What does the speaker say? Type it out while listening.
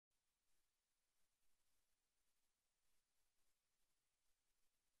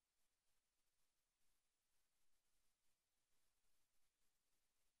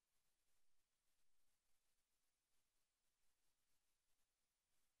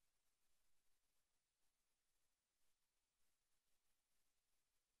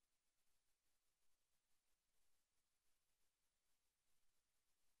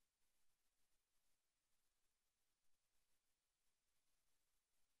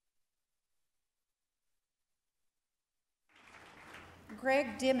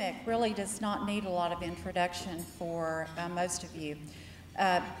Gregg Dimmick really does not need a lot of introduction for most of you.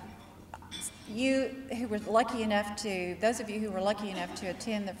 Those of you who were lucky enough to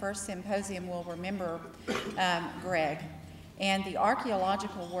attend the first symposium will remember Gregg. And the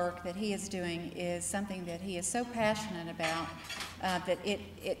archaeological work that he is doing is something that he is so passionate about that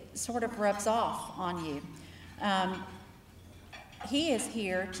it sort of rubs off on you. He is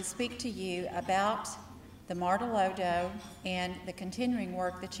here to speak to you about the Mar de Lodo and the continuing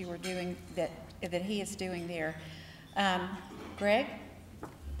work that you are doing, that he is doing there. Gregg,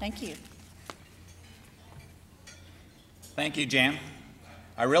 thank you. Thank you, Jan.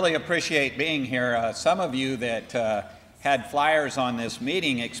 I really appreciate being here. Some of you that had flyers on this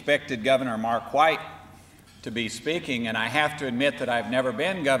meeting expected Governor Mark White to be speaking, and I have to admit that I've never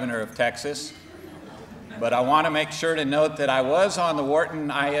been governor of Texas, but I want to make sure to note that I was on the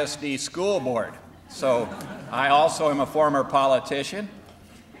Wharton ISD school board, so I also am a former politician.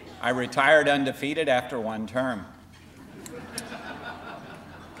 I retired undefeated after one term.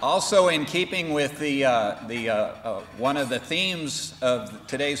 Also, in keeping with one of the themes of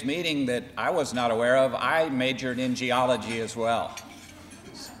today's meeting that I was not aware of, I majored in geology as well.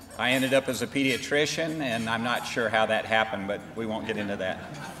 I ended up as a pediatrician, and I'm not sure how that happened, but we won't get into that.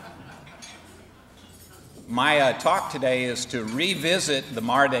 My talk today is to revisit the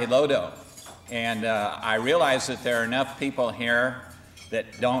Mar de Lodo, and I realize that there are enough people here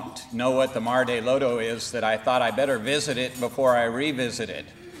that don't know what the Mar de Lodo is that I thought I better visit it before I revisit it.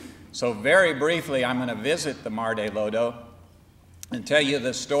 So very briefly, I'm going to visit the Mar de Lodo and tell you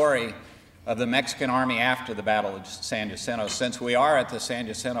the story of the Mexican army after the Battle of San Jacinto. Since we are at the San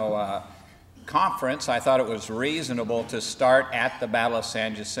Jacinto conference, I thought it was reasonable to start at the Battle of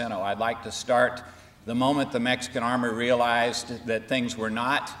San Jacinto. I'd like to start the moment the Mexican army realized that things were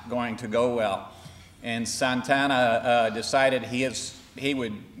not going to go well. And Santana decided he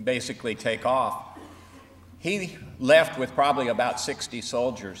would basically take off. He left with probably about 60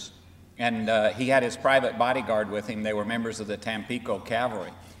 soldiers. And he had his private bodyguard with him. They were members of the Tampico Cavalry.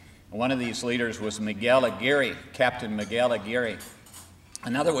 One of these leaders was Miguel Aguirre, Captain Miguel Aguirre.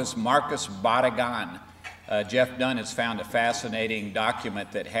 Another was Marcus Barragan. Jeff Dunn has found a fascinating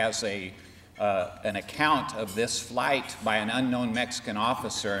document that has an account of this flight by an unknown Mexican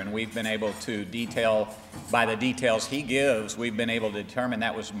officer, and we've been able to detail, by the details he gives, we've been able to determine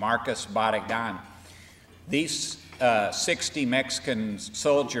that was Marcus Barragan. These 60 Mexican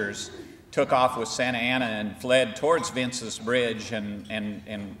soldiers took off with Santa Anna and fled towards Vince's Bridge, and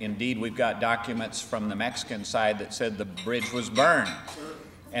indeed we've got documents from the Mexican side that said the bridge was burned.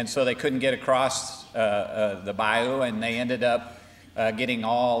 And so they couldn't get across the bayou, and they ended up getting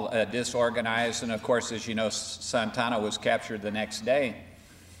all disorganized, and of course, as you know, Santana was captured the next day.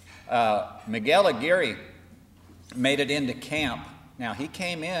 Miguel Aguirre made it into camp. Now, he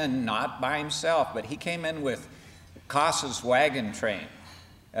came in not by himself, but he came in with Coss's wagon train.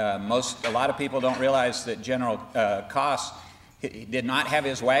 A lot of people don't realize that General Coss did not have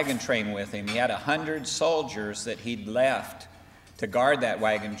his wagon train with him. He had 100 soldiers that he'd left to guard that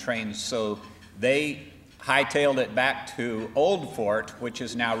wagon train, so they hightailed it back to Old Fort, which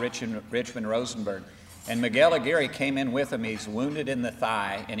is now Richmond-Rosenberg. And Miguel Aguirre came in with him. He's wounded in the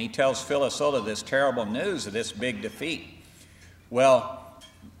thigh, and he tells Philisola this terrible news of this big defeat. Well,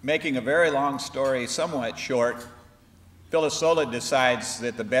 making a very long story somewhat short, Philisola decides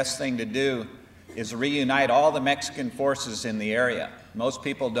that the best thing to do is reunite all the Mexican forces in the area. Most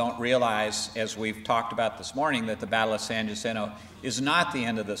people don't realize, as we've talked about this morning, that the Battle of San Jacinto is not the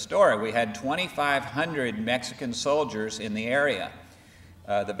end of the story. We had 2,500 Mexican soldiers in the area.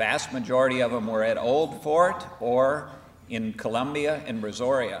 The vast majority of them were at Old Fort or in Colombia and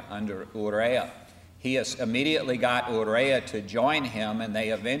Brazoria under Urrea. He immediately got Urrea to join him, and they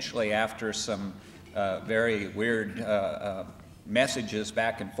eventually, after some very weird messages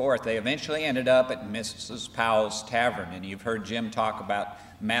back and forth, they eventually ended up at Mrs. Powell's Tavern, and you've heard Jim talk about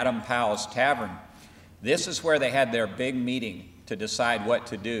Madame Powell's Tavern. This is where they had their big meeting to decide what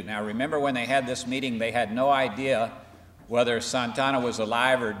to do. Now remember, when they had this meeting, they had no idea whether Santana was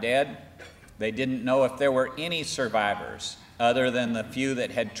alive or dead. They didn't know if there were any survivors other than the few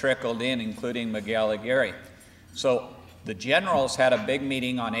that had trickled in, including Miguel Aguirre. So the generals had a big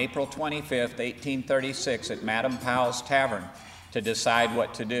meeting on April 25th, 1836 at Madame Powell's Tavern to decide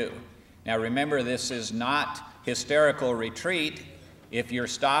what to do. Now remember, this is not hysterical retreat if you're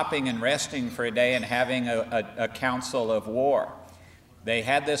stopping and resting for a day and having a council of war. They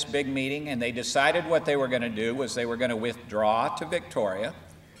had this big meeting, and they decided what they were going to do was they were going to withdraw to Victoria.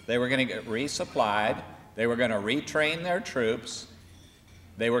 They were going to get resupplied. They were going to retrain their troops.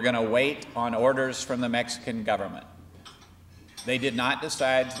 They were going to wait on orders from the Mexican government. They did not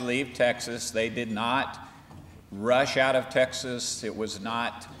decide to leave Texas. They did not rush out of Texas. It was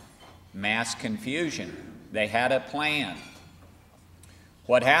not mass confusion. They had a plan.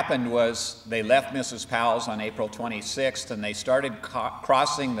 What happened was they left Mrs. Powell's on April 26th, and they started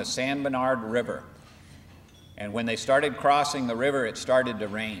crossing the San Bernard River. And when they started crossing the river, it started to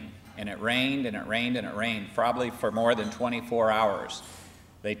rain. And it rained and it rained and it rained, probably for more than 24 hours.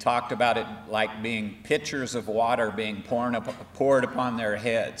 They talked about it like being pitchers of water being poured upon their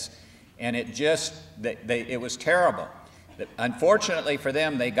heads. And it just, it was terrible. Unfortunately for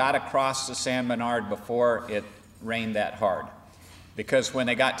them, they got across the San Bernard before it rained that hard. Because when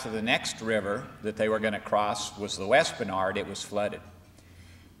they got to the next river that they were going to cross was the West Bernard, it was flooded.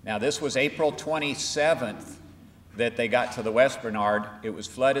 Now this was April 27th that they got to the West Bernard. It was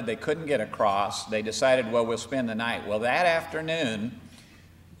flooded, they couldn't get across. They decided, well, we'll spend the night. Well, that afternoon,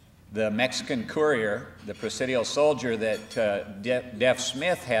 the Mexican courier, the Presidial soldier that Deaf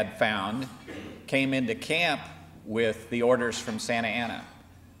Smith had found, came into camp with the orders from Santa Ana.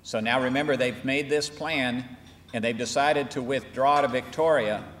 So now remember, they've made this plan and they've decided to withdraw to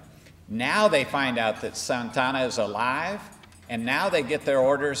Victoria. Now they find out that Santana is alive, and now they get their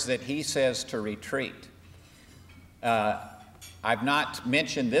orders that he says to retreat. I've not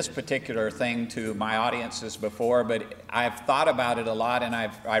mentioned this particular thing to my audiences before, but I've thought about it a lot, and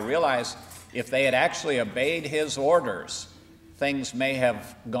I realized if they had actually obeyed his orders, things may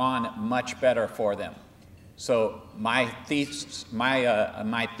have gone much better for them. So my theme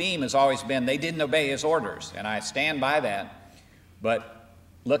has always been they didn't obey his orders, and I stand by that. But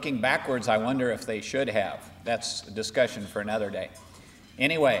looking backwards, I wonder if they should have. That's a discussion for another day.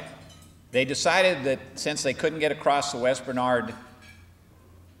 Anyway, they decided that since they couldn't get across the West Bernard,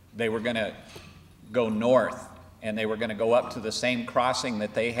 they were going to go north, and they were going to go up to the same crossing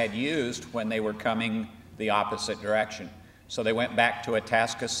that they had used when they were coming the opposite direction. So they went back to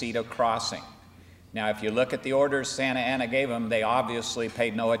Atascocita crossing. Now, if you look at the orders Santa Ana gave them, they obviously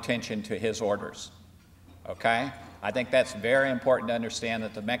paid no attention to his orders. Okay? I think that's very important to understand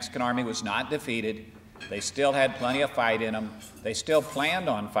that the Mexican army was not defeated. They still had plenty of fight in them. They still planned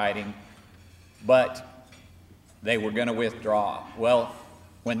on fighting, but they were going to withdraw. Well,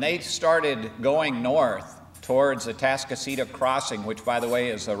 when they started going north towards Atascocita crossing, which, by the way,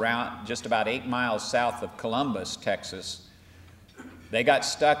 is around just about 8 miles south of Columbus, Texas, they got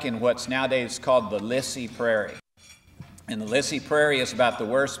stuck in what's nowadays called the Lissy Prairie. And the Lissy Prairie is about the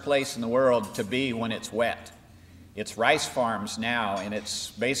worst place in the world to be when it's wet. It's rice farms now, and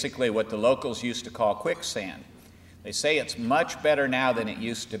it's basically what the locals used to call quicksand. They say it's much better now than it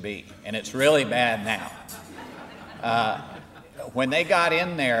used to be, and it's really bad now. When they got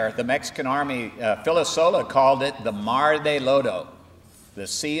in there, the Mexican army, Filosola called it the Mar de Lodo, the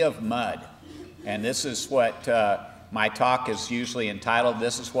Sea of Mud. And this is what my talk is usually entitled.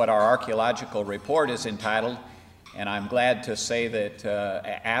 This is what our archaeological report is entitled. And I'm glad to say that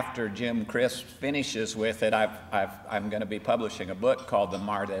after Jim Crisp finishes with it, I'm going to be publishing a book called The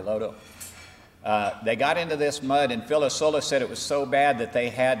Mar de Lodo. They got into this mud, and Filosola said it was so bad that they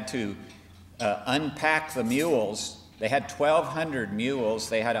had to unpack the mules. They had 1,200 mules,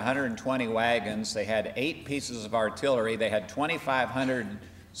 they had 120 wagons, they had 8 pieces of artillery, they had 2,500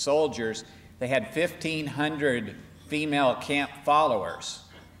 soldiers, they had 1,500 female camp followers.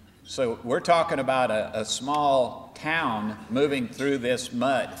 So we're talking about a small town moving through this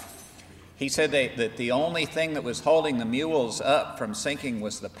mud. He said that the only thing that was holding the mules up from sinking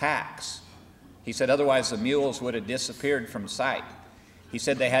was the packs. He said otherwise the mules would have disappeared from sight. He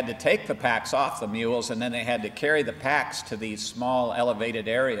said they had to take the packs off the mules, and then they had to carry the packs to these small elevated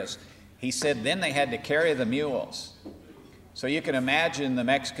areas. He said then they had to carry the mules. So you can imagine the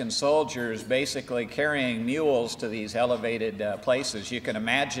Mexican soldiers basically carrying mules to these elevated places. You can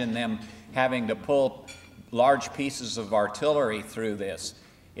imagine them having to pull large pieces of artillery through this.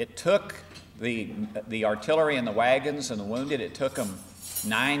 It took the artillery and the wagons and the wounded, it took them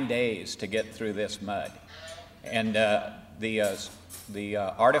 9 days to get through this mud. And the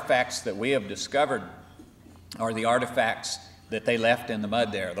artifacts that we have discovered are the artifacts that they left in the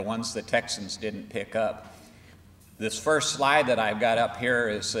mud there, the ones the Texans didn't pick up. This first slide that I've got up here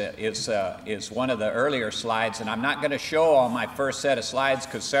is one of the earlier slides, and I'm not going to show all my first set of slides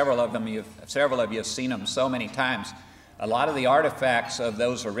because several of you have seen them so many times. A lot of the artifacts of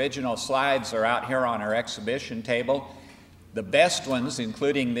those original slides are out here on our exhibition table. The best ones,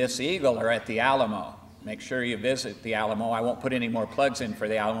 including this eagle, are at the Alamo. Make sure you visit the Alamo. I won't put any more plugs in for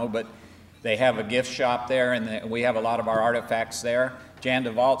the Alamo, but they have a gift shop there, and we have a lot of our artifacts there. Jan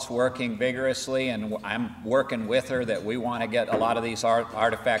DeVault's working vigorously, and I'm working with her that we want to get a lot of these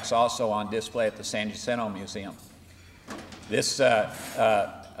artifacts also on display at the San Jacinto Museum. This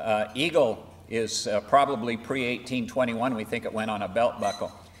eagle is probably pre-1821. We think it went on a belt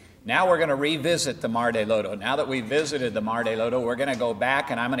buckle. Now we're going to revisit the Mar de Lodo. Now that we've visited the Mar de Lodo, we're going to go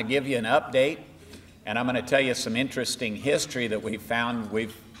back and I'm going to give you an update and I'm going to tell you some interesting history that we've found.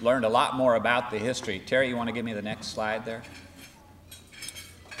 We've learned a lot more about the history. Terry, you want to give me the next slide there?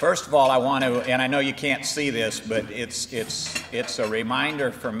 First of all, I want to, and I know you can't see this, but it's a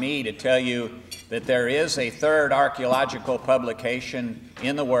reminder for me to tell you that there is a third archaeological publication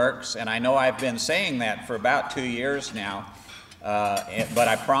in the works, and I know I've been saying that for about 2 years now. But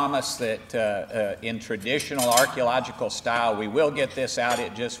I promise that in traditional archaeological style, we will get this out.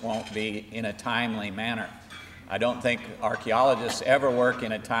 It just won't be in a timely manner. I don't think archaeologists ever work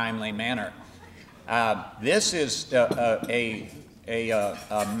in a timely manner. This is a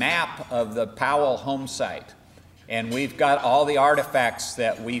map of the Powell home site. And we've got all the artifacts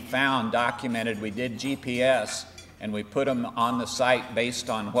that we found documented. We did GPS, and we put them on the site based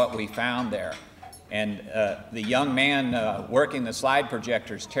on what we found there. And the young man working the slide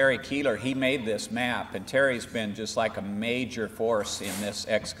projectors, Terry Keeler, he made this map, and Terry's been just like a major force in this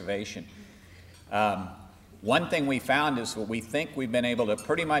excavation. One thing we found is that we think we've been able to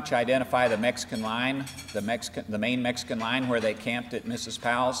pretty much identify the Mexican line, the main Mexican line where they camped at Mrs.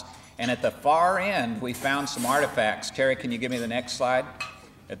 Powell's. And at the far end, we found some artifacts. Terry, can you give me the next slide?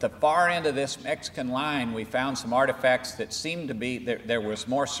 At the far end of this Mexican line, we found some artifacts that seemed to be, there was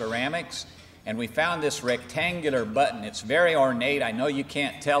more ceramics. And we found this rectangular button. It's very ornate. I know you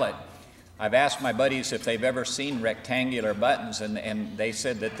can't tell it. I've asked my buddies if they've ever seen rectangular buttons, and they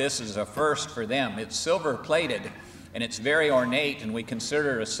said that this is a first for them. It's silver plated, and it's very ornate, and we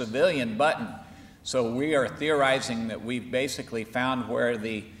consider it a civilian button. So we are theorizing that we've basically found where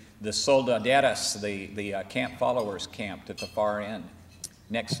the soldaderas, the camp followers, camped at the far end.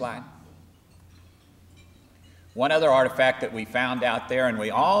 Next slide. One other artifact that we found out there, and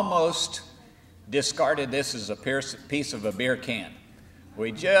we almost discarded this as a piece of a beer can.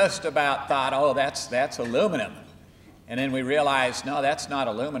 We just about thought, oh, that's aluminum. And then we realized, no, that's not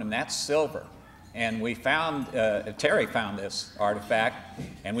aluminum, that's silver. And we found, Terry found this artifact,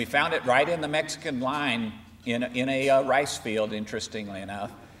 and we found it right in the Mexican line in a rice field, interestingly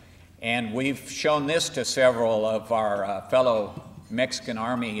enough. And we've shown this to several of our fellow Mexican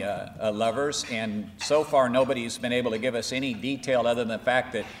Army lovers, and so far nobody's been able to give us any detail other than the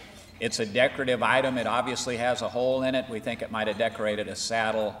fact that it's a decorative item. It obviously has a hole in it. We think it might have decorated a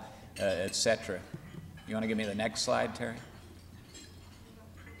saddle, etc. You want to give me the next slide, Terry?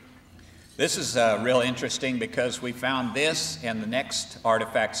 This is real interesting because we found this and the next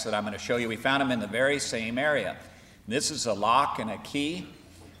artifacts that I'm going to show you. We found them in the very same area. This is a lock and a key,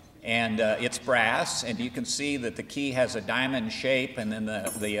 and it's brass, and you can see that the key has a diamond shape, and then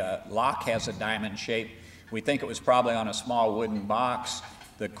the lock has a diamond shape. We think it was probably on a small wooden box.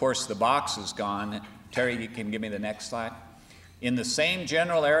 Of course, the box is gone. Terry, you can give me the next slide. In the same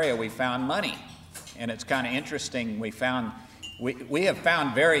general area, we found money. And it's kind of interesting. We have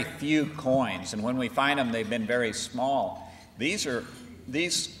found very few coins, and when we find them, they've been very small. These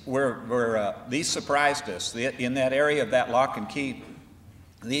surprised us. In that area of that lock and key,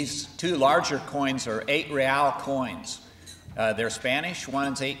 these two larger coins are 8 real coins. They're Spanish.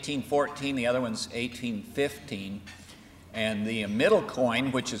 One's 1814, the other one's 1815. And the middle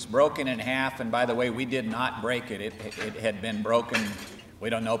coin, which is broken in half, and by the way, we did not break it. It had been broken, we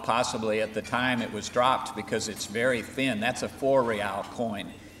don't know, possibly at the time it was dropped because it's very thin. That's a 4 real coin.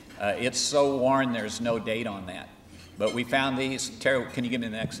 It's so worn, there's no date on that. But we found these. Terry, can you give me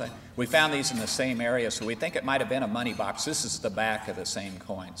the next slide? We found these in the same area, so we think it might have been a money box. This is the back of the same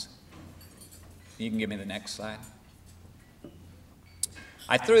coins. You can give me the next slide.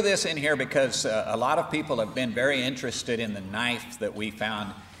 I threw this in here because a lot of people have been very interested in the knife that we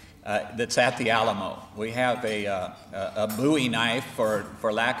found that's at the Alamo. We have a Bowie knife,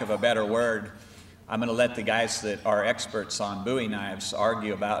 for lack of a better word. I'm going to let the guys that are experts on Bowie knives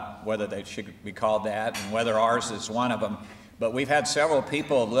argue about whether they should be called that and whether ours is one of them. But we've had several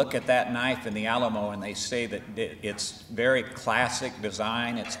people look at that knife in the Alamo, and they say that it's very classic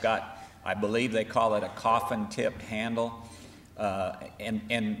design. It's got, I believe they call it a coffin-tipped handle.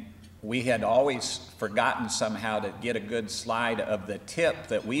 And we had always forgotten somehow to get a good slide of the tip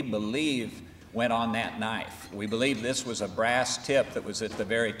that we believe went on that knife. We believe this was a brass tip that was at the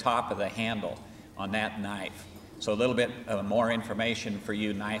very top of the handle on that knife. So a little bit more information for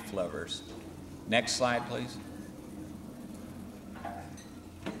you knife lovers. Next slide, please.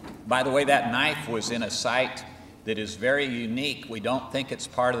 By the way, that knife was in a site that is very unique. We don't think it's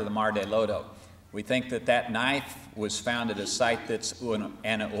part of the Mar de Lodo. We think that that knife was found at a site that's an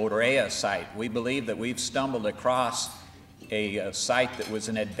Orea site. We believe that we've stumbled across a site that was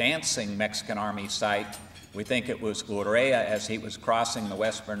an advancing Mexican Army site. We think it was Urrea as he was crossing the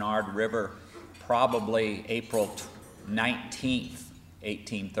West Bernard River, probably April 19th,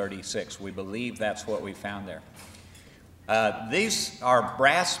 1836. We believe that's what we found there. These are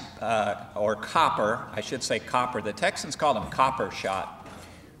brass or copper, I should say copper. The Texans called them copper shot.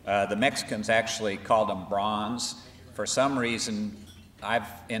 The Mexicans actually called them bronze. For some reason, I've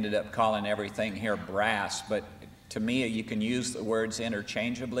ended up calling everything here brass, but to me, you can use the words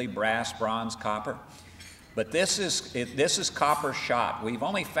interchangeably, brass, bronze, copper. But this is copper shot. We've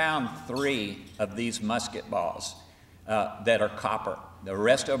only found 3 of these musket balls that are copper. The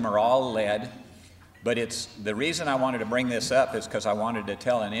rest of them are all lead. But the reason I wanted to bring this up is because I wanted to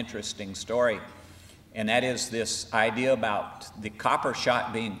tell an interesting story, and that is this idea about the copper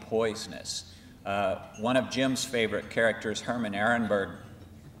shot being poisonous. One of Jim's favorite characters, Herman Ehrenberg,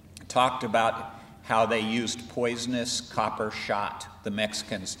 talked about how they used poisonous copper shot, the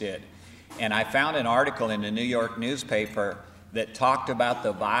Mexicans did. And I found an article in the New York newspaper that talked about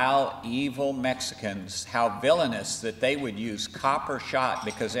the vile, evil Mexicans, how villainous that they would use copper shot,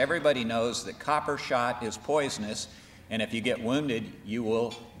 because everybody knows that copper shot is poisonous, and if you get wounded, you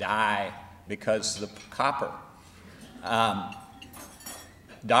will die because of the copper.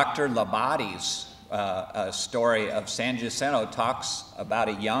 Dr. Labadie's story of San Jacinto talks about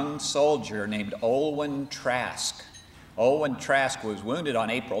a young soldier named Olwen Trask. Olwen Trask was wounded on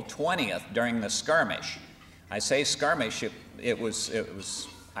April 20th during the skirmish. I say skirmish, it was,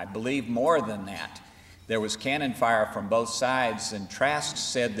 I believe, more than that. There was cannon fire from both sides, and Trask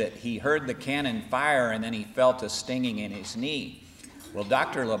said that he heard the cannon fire and then he felt a stinging in his knee. Well,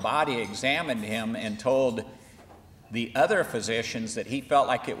 Dr. Labadie examined him and told the other physicians that he felt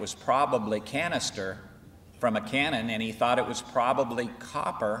like it was probably canister from a cannon, and he thought it was probably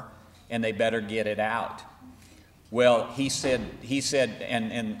copper, and they better get it out. Well, he said,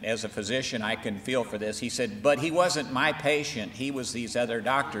 and as a physician, I can feel for this. He said, but he wasn't my patient. He was these other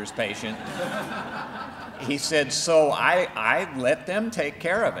doctors' patient. He said, so I let them take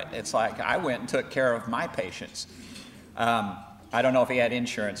care of it. It's like I went and took care of my patients. I don't know if he had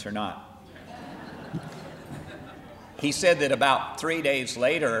insurance or not. He said that about 3 days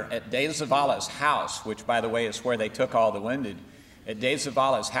later at De Zavala's house, which, by the way, is where they took all the wounded, at De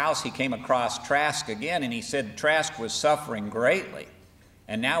Zavala's house, he came across Trask again, and he said Trask was suffering greatly.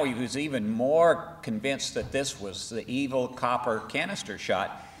 And now he was even more convinced that this was the evil copper canister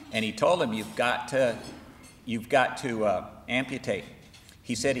shot. And he told him, you've got to amputate.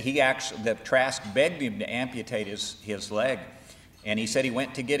 He said that Trask begged him to amputate his leg. And he said he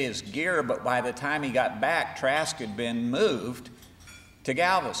went to get his gear, but by the time he got back, Trask had been moved to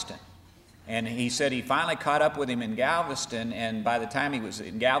Galveston. And he said he finally caught up with him in Galveston, and by the time he was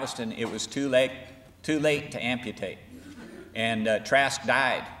in Galveston, it was too late to amputate. And Trask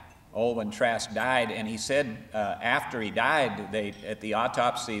died. Olwen Trask died, and he said after he died, at the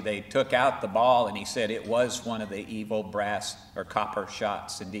autopsy, they took out the ball, and he said it was one of the evil brass or copper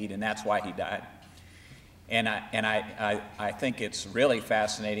shots, indeed, and that's why he died. And I think it's really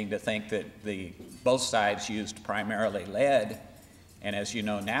fascinating to think that both sides used primarily lead. And as you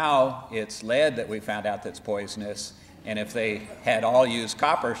know now, it's lead that we found out that's poisonous. And if they had all used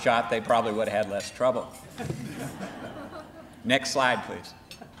copper shot, they probably would have had less trouble. Next slide, please.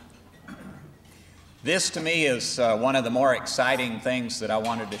 This, to me, is one of the more exciting things that I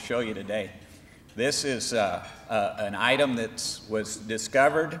wanted to show you today. This is an item that was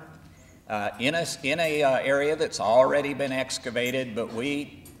discovered in a area that's already been excavated, but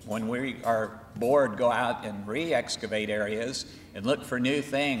when we are bored, go out and re-excavate areas and look for new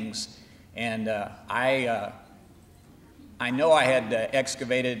things. And I know I had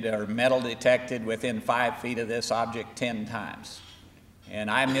excavated or metal detected within 5 feet of this object 10 times. And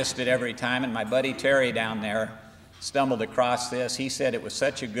I missed it every time, and my buddy Terry down there stumbled across this. He said it was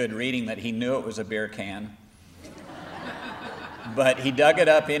such a good reading that he knew it was a beer can. But he dug it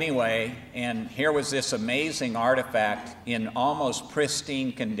up anyway, and here was this amazing artifact in almost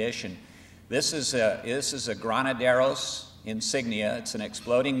pristine condition. This is a Granaderos insignia. It's an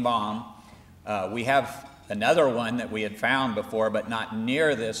exploding bomb. We have another one that we had found before, but not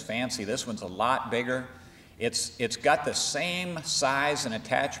near this fancy. This one's a lot bigger. It's got the same size and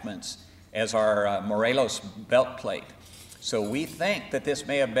attachments as our Morelos belt plate. So we think that this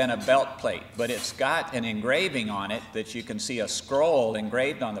may have been a belt plate, but it's got an engraving on it that you can see a scroll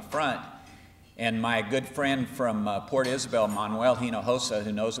engraved on the front. And my good friend from Port Isabel, Manuel Hinojosa,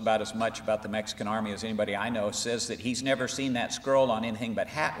 who knows about as much about the Mexican Army as anybody I know, says that he's never seen that scroll on anything but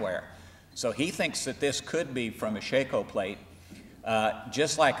hatware. So he thinks that this could be from a shako plate.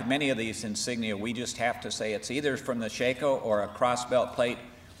 Just like many of these insignia, we just have to say it's either from the Shako or a crossbelt plate,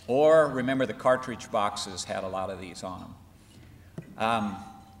 or remember the cartridge boxes had a lot of these on them.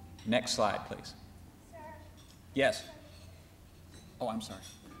 Next slide, please. Yes. Oh, I'm sorry.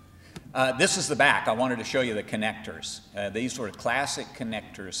 This is the back. I wanted to show you the connectors. These were classic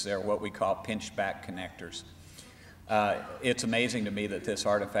connectors. They're what we call pinch back connectors. It's amazing to me that this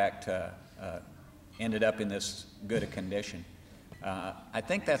artifact ended up in this good a condition. I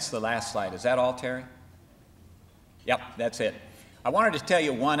think that's the last slide. Is that all, Terry? Yep, that's it. I wanted to tell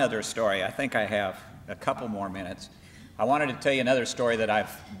you one other story. I think I have a couple more minutes. I wanted to tell you another story that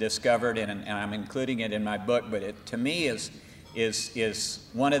I've discovered, and I'm including it in my book, but it, to me, is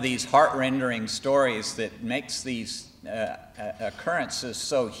one of these heart-rendering stories that makes these occurrences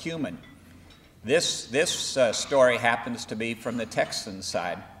so human. This story happens to be from the Texan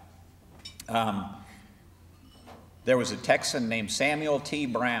side. There was a Texan named Samuel T.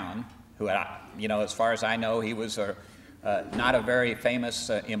 Brown, who, you know, as far as I know, he was not a very famous,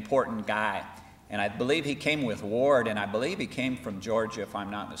 important guy. And I believe he came with Ward, and I believe he came from Georgia, if I'm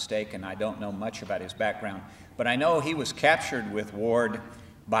not mistaken. I don't know much about his background. But I know he was captured with Ward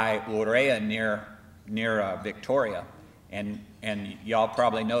by Urrea near Victoria. And y'all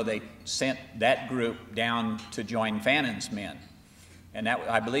probably know they sent that group down to join Fannon's men. And that,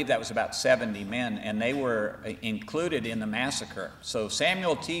 I believe that was about 70 men, and they were included in the massacre. So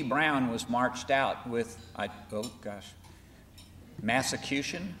Samuel T. Brown was marched out with,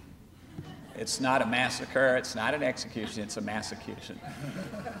 massecution? It's not a massacre, it's not an execution, it's a massecution.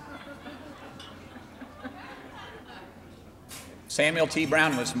 Samuel T.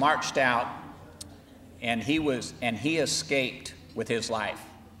 Brown was marched out, and he escaped with his life.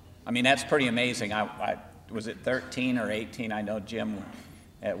 I mean, that's pretty amazing. Was it 13 or 18? I know Jim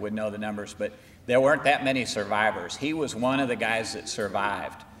would know the numbers, but there weren't that many survivors. He was one of the guys that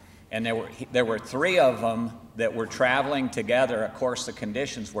survived. And there were 3 of them that were traveling together. Of course, the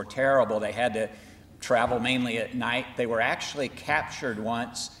conditions were terrible. They had to travel mainly at night. They were actually captured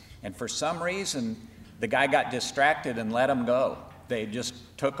once, and for some reason, the guy got distracted and let him go. They just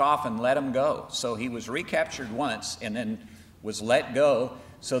took off and let him go. So he was recaptured once and then was let go.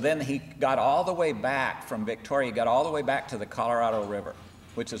 So then he got all the way back from Victoria, he got all the way back to the Colorado River,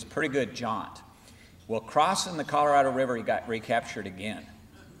 which is a pretty good jaunt. Well, crossing the Colorado River, he got recaptured again.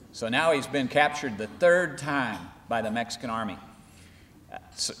 So now he's been captured the 3rd time by the Mexican army.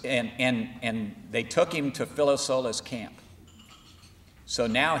 And they took him to Filosola's camp. So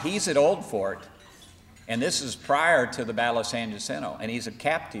now he's at Old Fort, and this is prior to the Battle of San Jacinto, and he's a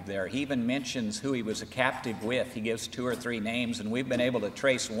captive there. He even mentions who he was a captive with. He gives 2 or 3 names, and we've been able to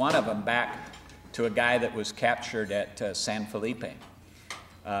trace one of them back to a guy that was captured at San Felipe.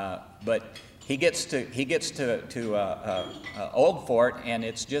 But he gets to Old Fort, and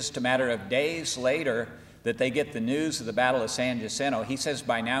it's just a matter of days later that they get the news of the Battle of San Jacinto. He says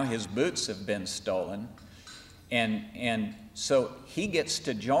by now his boots have been stolen, and so he gets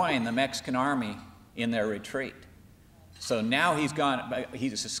to join the Mexican army in their retreat. So now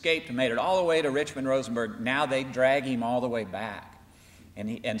he's escaped and made it all the way to Richmond-Rosenberg. Now they drag him all the way back.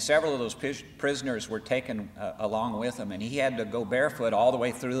 And several of those prisoners were taken along with him, and he had to go barefoot all the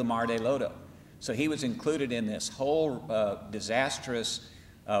way through the Mar de Lodo. So he was included in this whole disastrous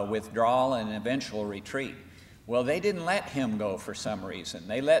withdrawal and eventual retreat. Well, they didn't let him go for some reason.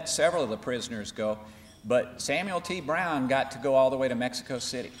 They let several of the prisoners go, but Samuel T. Brown got to go all the way to Mexico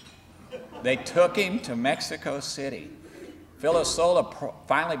City. They took him to Mexico City. Filosola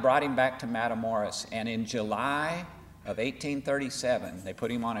finally brought him back to Matamoros, and in July of 1837, they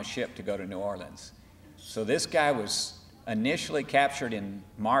put him on a ship to go to New Orleans. So this guy was initially captured in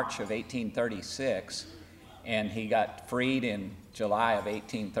March of 1836, and he got freed in July of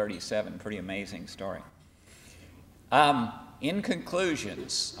 1837. Pretty amazing story. In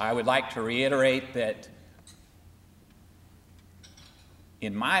conclusions, I would like to reiterate that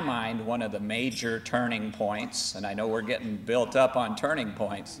in my mind, one of the major turning points, and I know we're getting built up on turning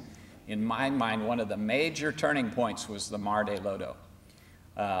points, in my mind, one of the major turning points was the Mar de Lodo.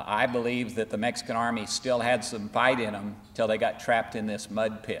 I believe that the Mexican army still had some fight in them till they got trapped in this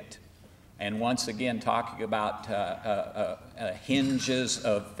mud pit. And once again, talking about hinges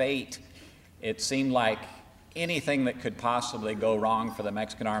of fate, it seemed like anything that could possibly go wrong for the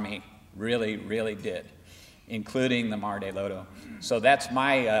Mexican army really, really did, including the Mar de Lodo. So that's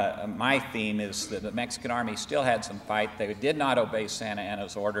my theme, is that the Mexican army still had some fight. They did not obey Santa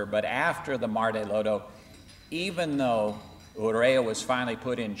Anna's order, but after the Mar de Lodo, even though Urrea was finally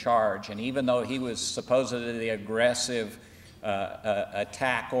put in charge, and even though he was supposedly the aggressive,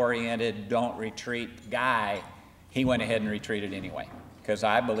 attack-oriented, don't retreat guy, he went ahead and retreated anyway, because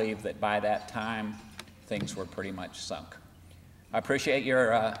I believe that by that time, things were pretty much sunk. I appreciate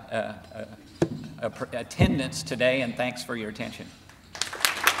your attendance today, and thanks for your attention.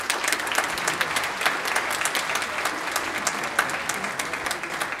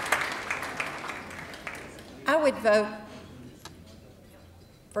 I would vote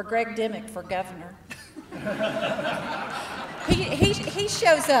for Gregg Dimmick for governor. He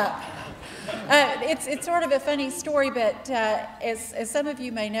shows up. It's sort of a funny story, but as some of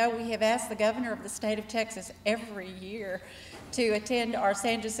you may know, we have asked the governor of the state of Texas every year to attend our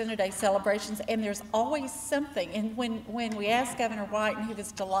San Jacinto Day celebrations, and there's always something. And when we asked Governor White, and he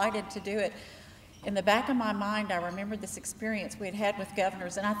was delighted to do it, in the back of my mind, I remember this experience we had had with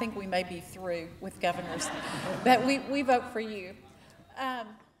governors, and I think we may be through with governors, but we vote for you.